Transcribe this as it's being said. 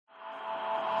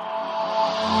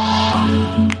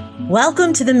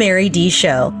Welcome to the Mary D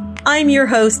Show. I'm your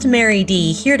host, Mary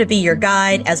D, here to be your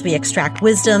guide as we extract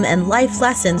wisdom and life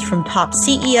lessons from top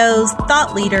CEOs,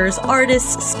 thought leaders,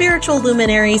 artists, spiritual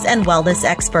luminaries, and wellness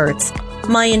experts.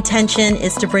 My intention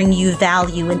is to bring you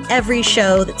value in every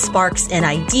show that sparks an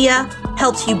idea,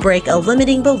 helps you break a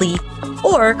limiting belief,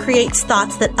 or creates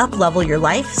thoughts that up-level your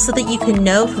life so that you can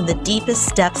know from the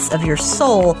deepest depths of your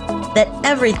soul that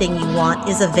everything you want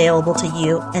is available to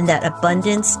you and that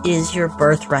abundance is your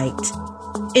birthright.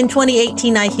 In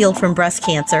 2018, I healed from breast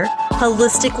cancer,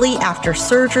 holistically after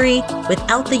surgery,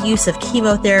 without the use of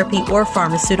chemotherapy or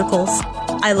pharmaceuticals.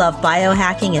 I love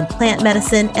biohacking and plant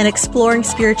medicine and exploring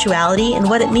spirituality and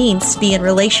what it means to be in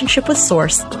relationship with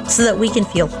Source so that we can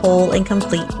feel whole and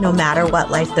complete no matter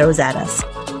what life throws at us.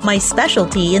 My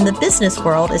specialty in the business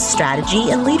world is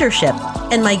strategy and leadership,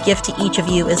 and my gift to each of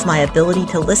you is my ability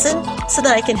to listen so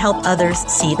that I can help others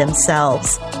see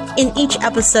themselves. In each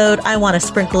episode, I want to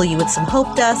sprinkle you with some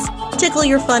hope dust, tickle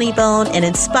your funny bone, and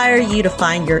inspire you to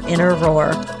find your inner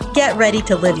roar. Get ready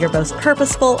to live your most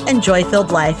purposeful and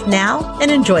joy-filled life now and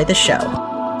enjoy the show.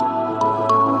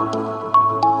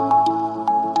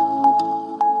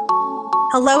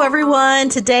 Hello, everyone.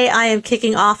 Today I am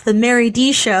kicking off the Mary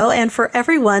D Show. And for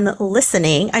everyone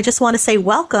listening, I just want to say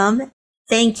welcome,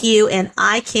 thank you, and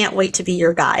I can't wait to be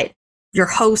your guide, your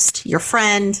host, your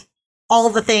friend, all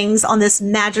the things on this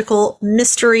magical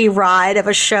mystery ride of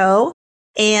a show.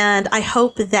 And I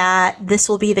hope that this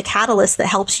will be the catalyst that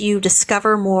helps you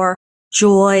discover more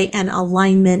joy and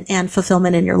alignment and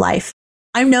fulfillment in your life.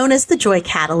 I'm known as the Joy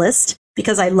Catalyst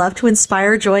because I love to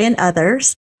inspire joy in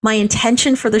others. My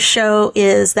intention for the show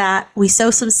is that we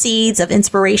sow some seeds of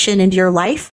inspiration into your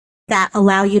life that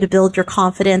allow you to build your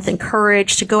confidence and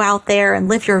courage to go out there and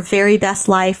live your very best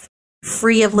life,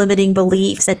 free of limiting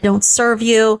beliefs that don't serve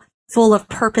you, full of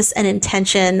purpose and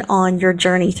intention on your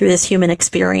journey through this human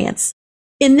experience.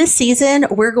 In this season,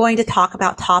 we're going to talk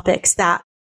about topics that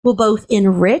will both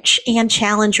enrich and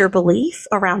challenge your belief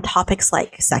around topics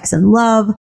like sex and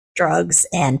love, drugs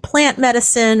and plant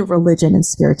medicine, religion and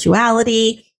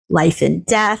spirituality, life and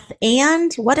death,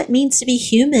 and what it means to be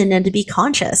human and to be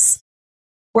conscious.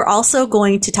 We're also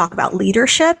going to talk about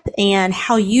leadership and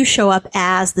how you show up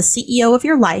as the CEO of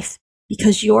your life,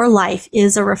 because your life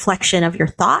is a reflection of your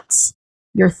thoughts.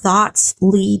 Your thoughts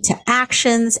lead to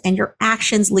actions, and your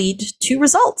actions lead to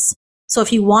results. So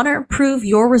if you want to improve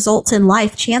your results in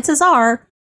life, chances are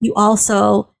you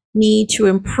also need to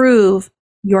improve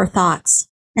your thoughts.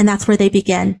 And that's where they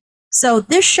begin. So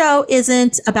this show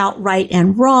isn't about right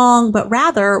and wrong, but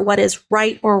rather what is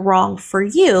right or wrong for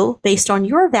you based on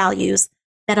your values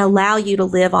that allow you to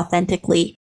live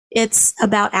authentically. It's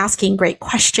about asking great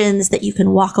questions that you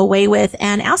can walk away with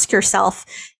and ask yourself,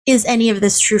 is any of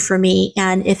this true for me?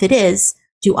 And if it is,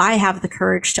 do I have the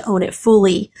courage to own it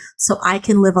fully so I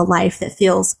can live a life that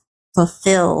feels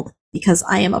fulfilled because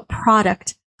I am a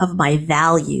product of my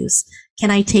values? Can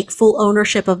I take full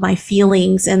ownership of my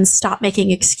feelings and stop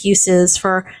making excuses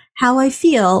for how I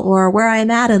feel or where I'm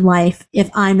at in life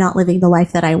if I'm not living the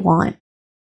life that I want?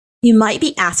 You might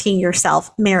be asking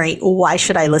yourself, Mary, why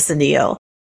should I listen to you?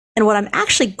 And what I'm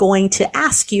actually going to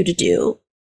ask you to do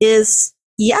is,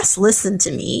 yes, listen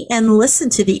to me and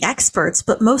listen to the experts,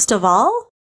 but most of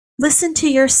all, listen to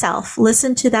yourself.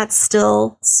 Listen to that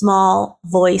still, small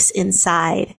voice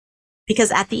inside.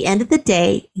 Because at the end of the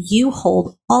day, you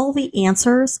hold all the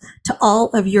answers to all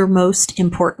of your most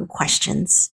important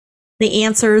questions. The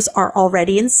answers are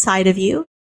already inside of you.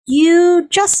 You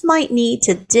just might need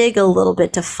to dig a little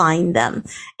bit to find them.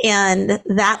 And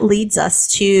that leads us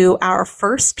to our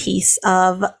first piece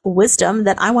of wisdom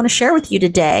that I want to share with you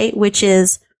today, which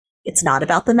is it's not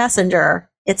about the messenger,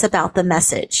 it's about the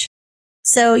message.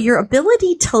 So your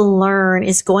ability to learn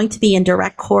is going to be in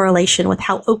direct correlation with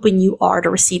how open you are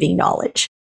to receiving knowledge.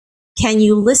 Can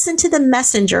you listen to the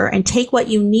messenger and take what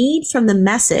you need from the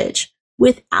message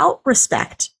without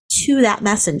respect to that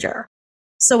messenger?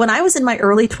 So when I was in my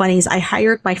early 20s, I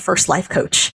hired my first life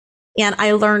coach, and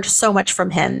I learned so much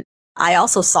from him. I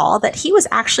also saw that he was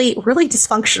actually really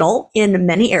dysfunctional in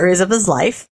many areas of his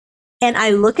life. And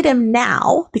I look at him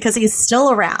now because he's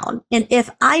still around. And if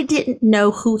I didn't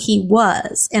know who he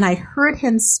was and I heard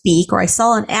him speak or I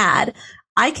saw an ad,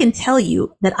 I can tell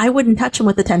you that I wouldn't touch him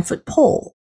with a 10-foot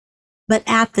pole. But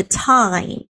at the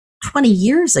time, 20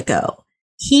 years ago,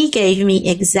 he gave me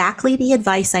exactly the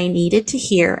advice I needed to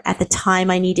hear at the time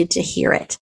I needed to hear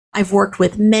it. I've worked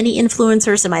with many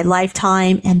influencers in my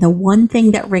lifetime, and the one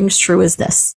thing that rings true is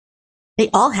this.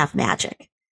 They all have magic.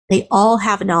 They all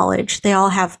have knowledge. They all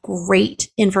have great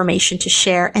information to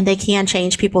share, and they can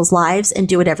change people's lives and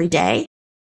do it every day.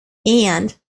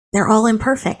 And they're all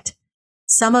imperfect.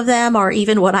 Some of them are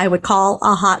even what I would call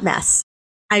a hot mess.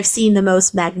 I've seen the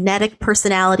most magnetic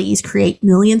personalities create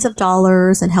millions of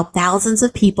dollars and help thousands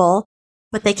of people,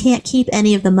 but they can't keep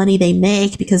any of the money they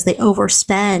make because they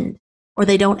overspend or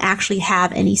they don't actually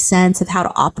have any sense of how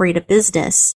to operate a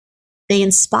business. They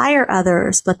inspire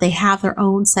others, but they have their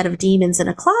own set of demons in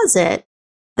a closet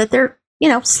that they're,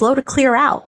 slow to clear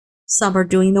out. Some are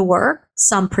doing the work.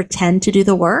 Some pretend to do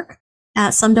the work.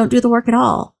 Some don't do the work at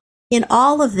all. In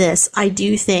all of this, I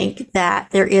do think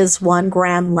that there is one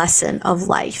grand lesson of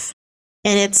life.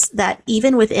 And it's that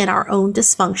even within our own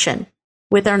dysfunction,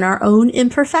 within our own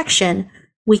imperfection,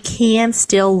 we can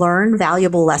still learn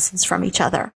valuable lessons from each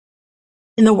other.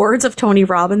 In the words of Tony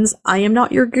Robbins, I am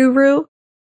not your guru.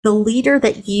 The leader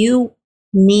that you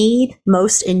need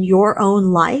most in your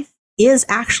own life is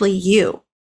actually you.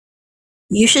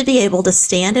 You should be able to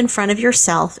stand in front of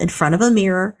yourself, in front of a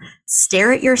mirror,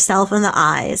 stare at yourself in the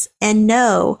eyes, and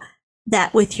know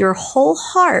that with your whole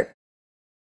heart,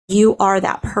 you are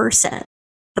that person.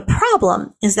 The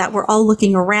problem is that we're all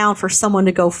looking around for someone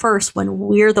to go first when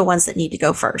we're the ones that need to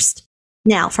go first.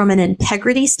 Now, from an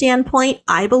integrity standpoint,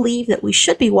 I believe that we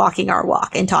should be walking our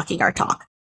walk and talking our talk.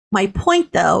 My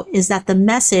point, though, is that the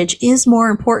message is more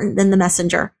important than the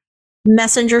messenger.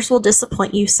 Messengers will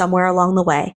disappoint you somewhere along the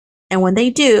way. And when they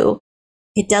do,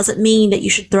 it doesn't mean that you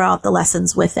should throw out the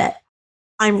lessons with it.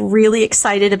 I'm really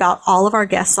excited about all of our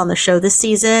guests on the show this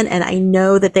season, and I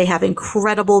know that they have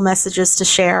incredible messages to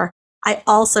share. I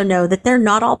also know that they're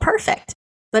not all perfect,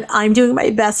 but I'm doing my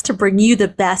best to bring you the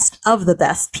best of the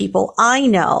best people I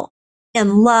know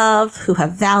and love, who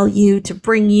have value to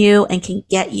bring you and can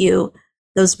get you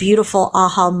those beautiful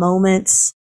aha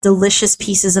moments, delicious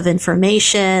pieces of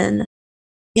information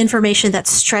that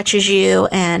stretches you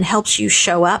and helps you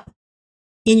show up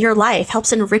in your life,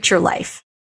 helps enrich your life.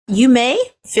 You may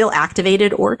feel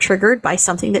activated or triggered by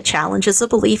something that challenges a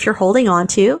belief you're holding on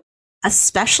to,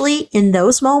 especially in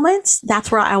those moments.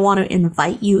 That's where I want to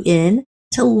invite you in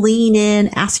to lean in,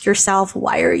 ask yourself,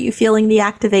 why are you feeling the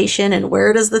activation and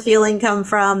where does the feeling come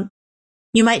from?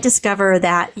 You might discover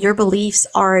that your beliefs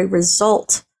are a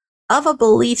result of a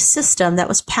belief system that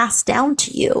was passed down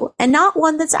to you and not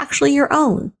one that's actually your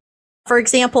own. For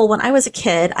example, when I was a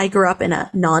kid, I grew up in a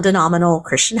non-denominational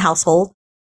Christian household,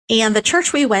 and the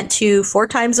church we went to 4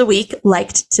 times a week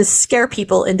liked to scare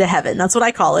people into heaven. That's what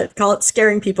I call it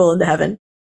scaring people into heaven.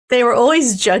 They were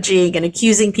always judging and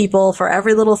accusing people for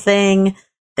every little thing.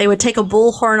 They would take a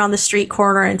bullhorn on the street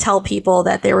corner and tell people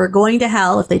that they were going to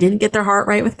hell if they didn't get their heart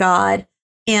right with God.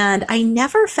 And I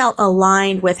never felt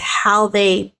aligned with how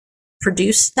they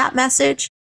produced that message.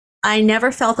 I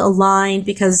never felt aligned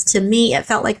because to me, it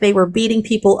felt like they were beating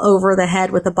people over the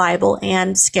head with the Bible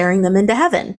and scaring them into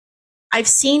heaven. I've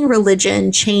seen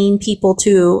religion chain people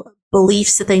to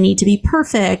beliefs that they need to be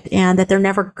perfect and that they're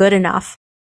never good enough.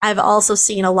 I've also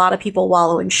seen a lot of people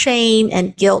wallow in shame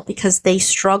and guilt because they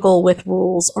struggle with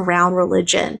rules around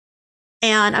religion.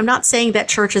 And I'm not saying that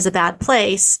church is a bad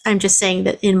place. I'm just saying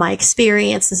that in my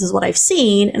experience, this is what I've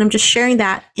seen. And I'm just sharing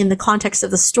that in the context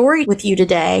of the story with you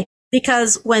today.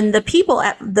 Because when the people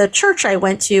at the church I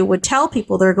went to would tell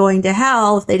people they're going to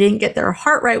hell if they didn't get their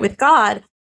heart right with God,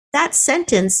 that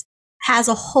sentence has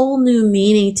a whole new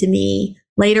meaning to me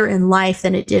later in life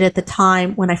than it did at the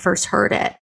time when I first heard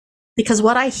it. Because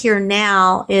what I hear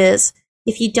now is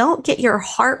if you don't get your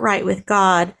heart right with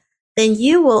God, then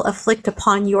you will afflict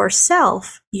upon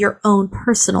yourself your own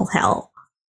personal hell.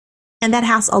 And that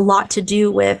has a lot to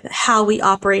do with how we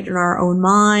operate in our own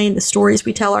mind, the stories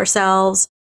we tell ourselves,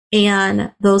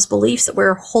 and those beliefs that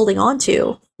we're holding on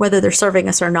to, whether they're serving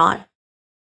us or not.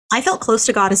 I felt close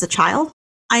to God as a child.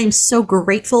 I am so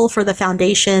grateful for the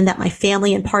foundation that my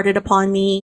family imparted upon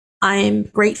me. I'm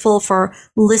grateful for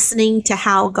listening to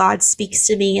how God speaks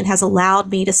to me and has allowed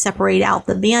me to separate out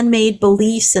the man-made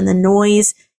beliefs and the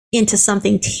noise into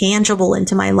something tangible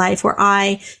into my life where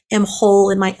I am whole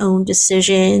in my own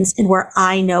decisions and where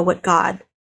I know what God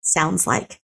sounds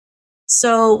like.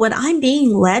 So when I'm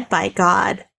being led by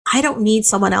God, I don't need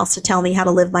someone else to tell me how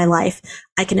to live my life.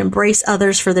 I can embrace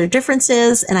others for their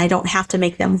differences, and I don't have to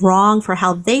make them wrong for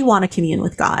how they want to commune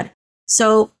with God.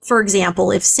 So, for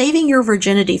example, if saving your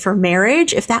virginity for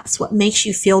marriage, if that's what makes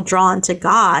you feel drawn to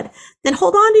God, then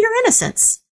hold on to your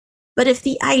innocence. But if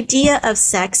the idea of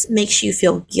sex makes you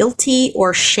feel guilty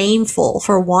or shameful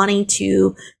for wanting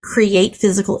to create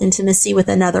physical intimacy with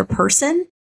another person,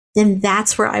 then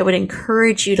that's where I would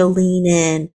encourage you to lean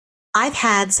in. I've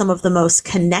had some of the most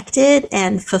connected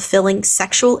and fulfilling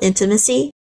sexual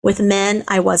intimacy with men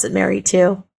I wasn't married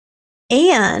to.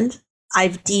 And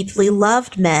I've deeply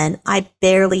loved men I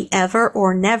barely ever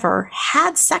or never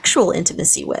had sexual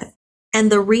intimacy with.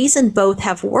 And the reason both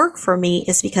have worked for me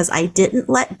is because I didn't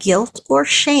let guilt or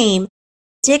shame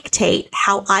dictate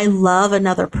how I love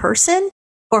another person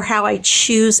or how I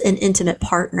choose an intimate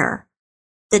partner.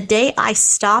 The day I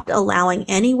stopped allowing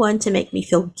anyone to make me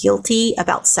feel guilty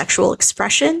about sexual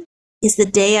expression is the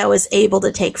day I was able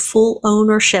to take full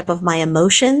ownership of my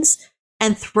emotions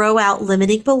and throw out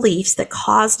limiting beliefs that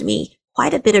caused me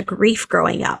quite a bit of grief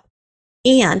growing up.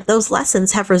 And those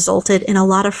lessons have resulted in a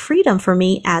lot of freedom for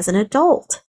me as an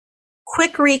adult.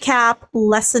 Quick recap.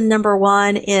 Lesson number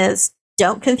 1 is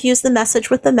don't confuse the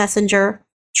message with the messenger.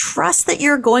 Trust that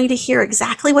you're going to hear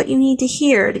exactly what you need to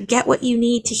hear to get what you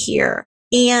need to hear,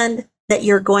 and that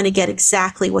you're going to get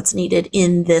exactly what's needed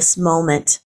in this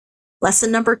moment.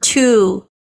 Lesson number 2,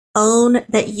 own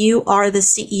that you are the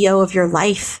CEO of your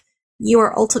life. You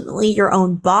are ultimately your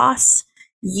own boss.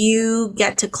 You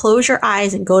get to close your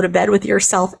eyes and go to bed with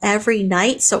yourself every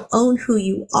night. So own who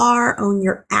you are, own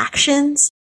your actions.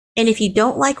 And if you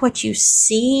don't like what you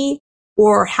see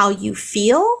or how you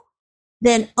feel,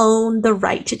 then own the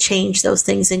right to change those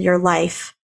things in your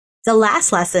life. The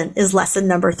last lesson is lesson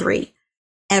number 3.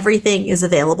 Everything is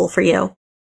available for you.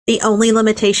 The only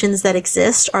limitations that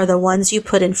exist are the ones you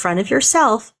put in front of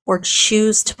yourself or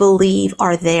choose to believe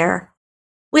are there.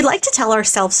 We like to tell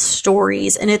ourselves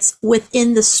stories, and it's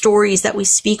within the stories that we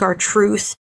speak our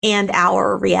truth and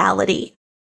our reality.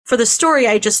 For the story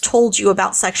I just told you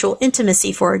about sexual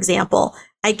intimacy, for example,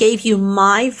 I gave you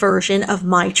my version of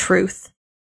my truth.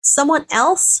 Someone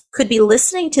else could be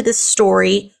listening to this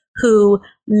story who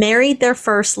married their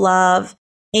first love,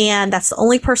 and that's the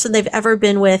only person they've ever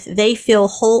been with. They feel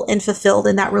whole and fulfilled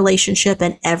in that relationship,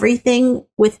 and everything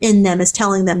within them is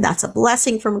telling them that's a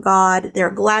blessing from God.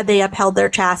 They're glad they upheld their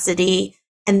chastity,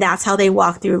 and that's how they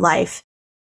walk through life.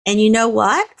 And you know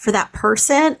what? For that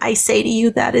person, I say to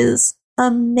you, that is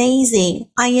amazing.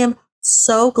 I am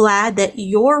so glad that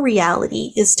your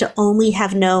reality is to only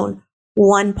have known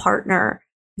one partner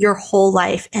your whole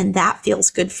life, and that feels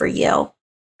good for you.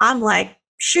 I'm like,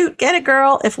 shoot, get it,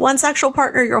 girl. If one sexual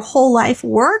partner your whole life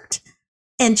worked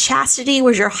and chastity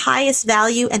was your highest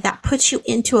value and that puts you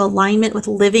into alignment with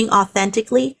living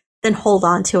authentically, then hold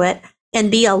on to it and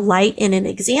be a light and an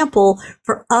example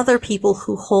for other people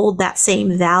who hold that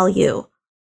same value.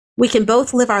 We can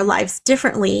both live our lives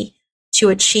differently to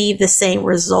achieve the same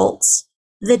results.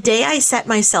 The day I set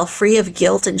myself free of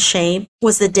guilt and shame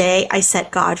was the day I set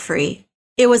God free.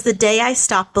 It was the day I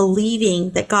stopped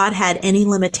believing that God had any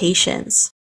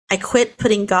limitations. I quit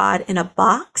putting God in a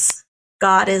box.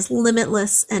 God is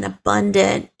limitless and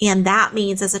abundant, and that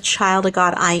means as a child of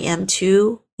God, I am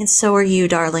too, and so are you,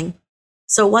 darling.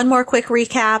 So one more quick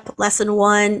recap. Lesson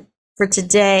 1 for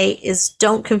today is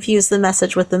don't confuse the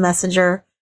message with the messenger.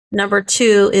 Number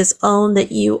 2 is own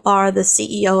that you are the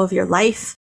CEO of your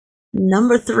life.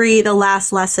 Number 3, the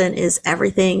last lesson, is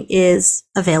everything is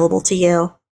available to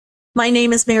you. My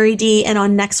name is Mary D, and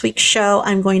on next week's show,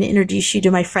 I'm going to introduce you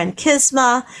to my friend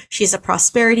Kisma. She's a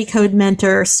prosperity code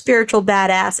mentor, spiritual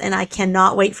badass, and I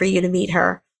cannot wait for you to meet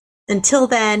her. Until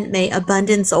then, may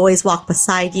abundance always walk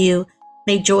beside you,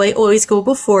 may joy always go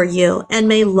before you, and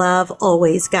may love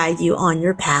always guide you on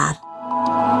your path.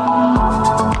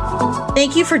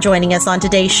 Thank you for joining us on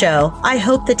today's show. I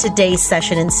hope that today's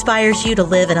session inspires you to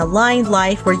live an aligned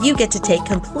life where you get to take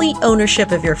complete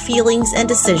ownership of your feelings and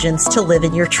decisions to live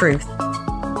in your truth.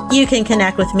 You can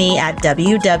connect with me at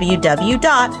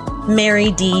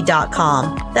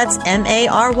www.maryd.com. That's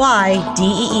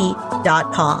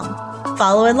MARYDEE.com.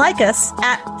 Follow and like us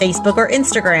at Facebook or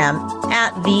Instagram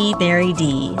at The Mary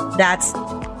D. That's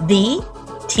the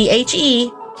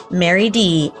THE Mary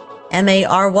D,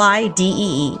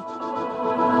 MARYDEE.